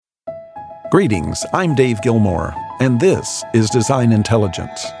Greetings, I'm Dave Gilmore, and this is Design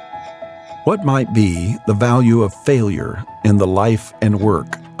Intelligence. What might be the value of failure in the life and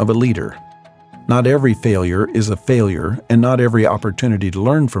work of a leader? Not every failure is a failure, and not every opportunity to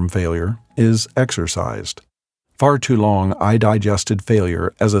learn from failure is exercised. Far too long, I digested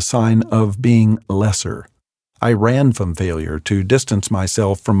failure as a sign of being lesser. I ran from failure to distance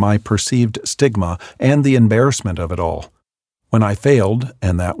myself from my perceived stigma and the embarrassment of it all. When I failed,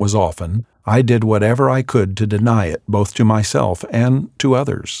 and that was often, I did whatever I could to deny it both to myself and to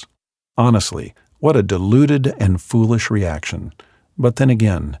others. Honestly, what a deluded and foolish reaction. But then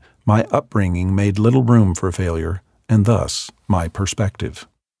again, my upbringing made little room for failure, and thus my perspective.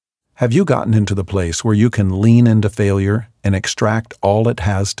 Have you gotten into the place where you can lean into failure and extract all it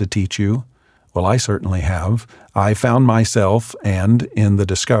has to teach you? Well, I certainly have. I found myself and, in the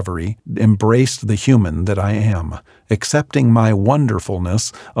discovery, embraced the human that I am, accepting my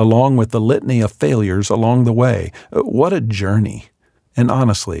wonderfulness along with the litany of failures along the way. What a journey! And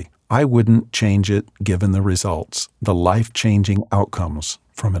honestly, I wouldn't change it given the results, the life-changing outcomes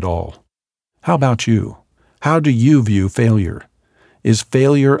from it all. How about you? How do you view failure? Is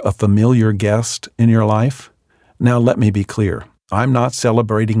failure a familiar guest in your life? Now let me be clear. I'm not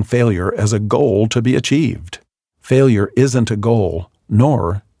celebrating failure as a goal to be achieved. Failure isn't a goal,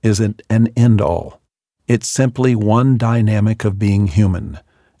 nor is it an end-all. It's simply one dynamic of being human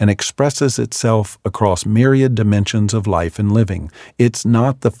and expresses itself across myriad dimensions of life and living. It's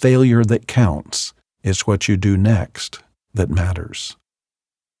not the failure that counts. It's what you do next that matters.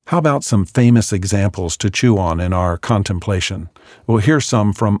 How about some famous examples to chew on in our contemplation? Well, here's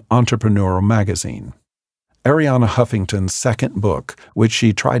some from Entrepreneurial Magazine. Arianna Huffington's second book, which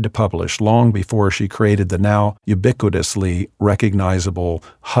she tried to publish long before she created the now ubiquitously recognizable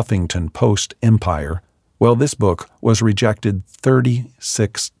Huffington Post empire, well, this book was rejected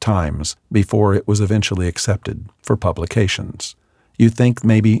 36 times before it was eventually accepted for publications. You think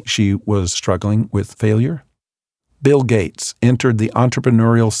maybe she was struggling with failure? Bill Gates entered the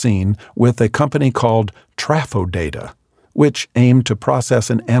entrepreneurial scene with a company called TrafoData, which aimed to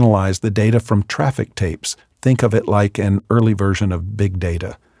process and analyze the data from traffic tapes. Think of it like an early version of big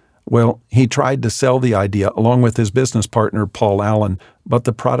data. Well, he tried to sell the idea along with his business partner, Paul Allen, but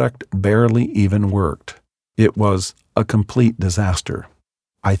the product barely even worked. It was a complete disaster.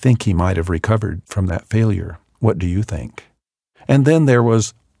 I think he might have recovered from that failure. What do you think? And then there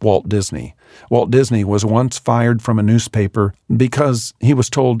was Walt Disney. Walt Disney was once fired from a newspaper because he was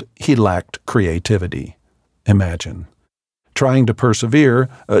told he lacked creativity. Imagine. Trying to persevere,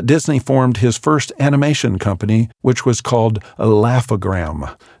 Disney formed his first animation company, which was called Laugh-O-Gram,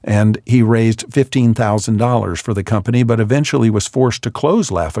 and he raised $15,000 for the company, but eventually was forced to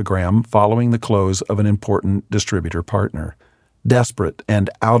close Laugh-O-Gram following the close of an important distributor partner. Desperate and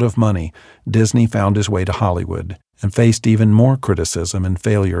out of money, Disney found his way to Hollywood and faced even more criticism and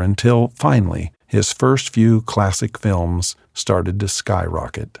failure until, finally, his first few classic films started to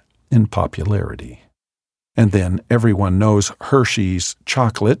skyrocket in popularity. And then everyone knows Hershey's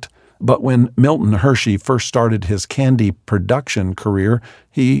chocolate, but when Milton Hershey first started his candy production career,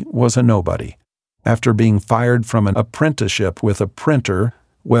 he was a nobody. After being fired from an apprenticeship with a printer,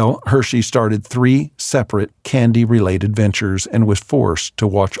 well, Hershey started 3 separate candy-related ventures and was forced to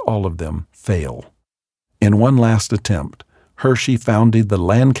watch all of them fail. In one last attempt, Hershey founded the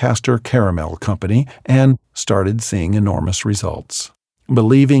Lancaster Caramel Company and started seeing enormous results.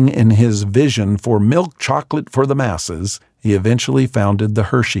 Believing in his vision for milk chocolate for the masses, he eventually founded the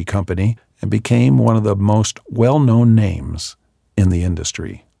Hershey Company and became one of the most well-known names in the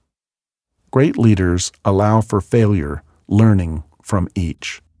industry. Great leaders allow for failure, learning from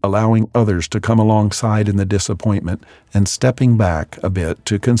each, allowing others to come alongside in the disappointment and stepping back a bit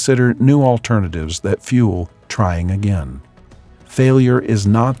to consider new alternatives that fuel trying again. Failure is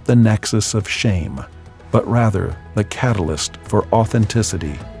not the nexus of shame, but rather the catalyst for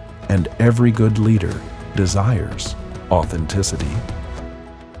authenticity, and every good leader desires authenticity.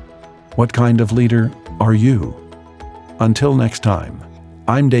 What kind of leader are you? Until next time,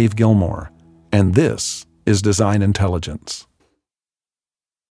 I'm Dave Gilmore, and this is Design Intelligence.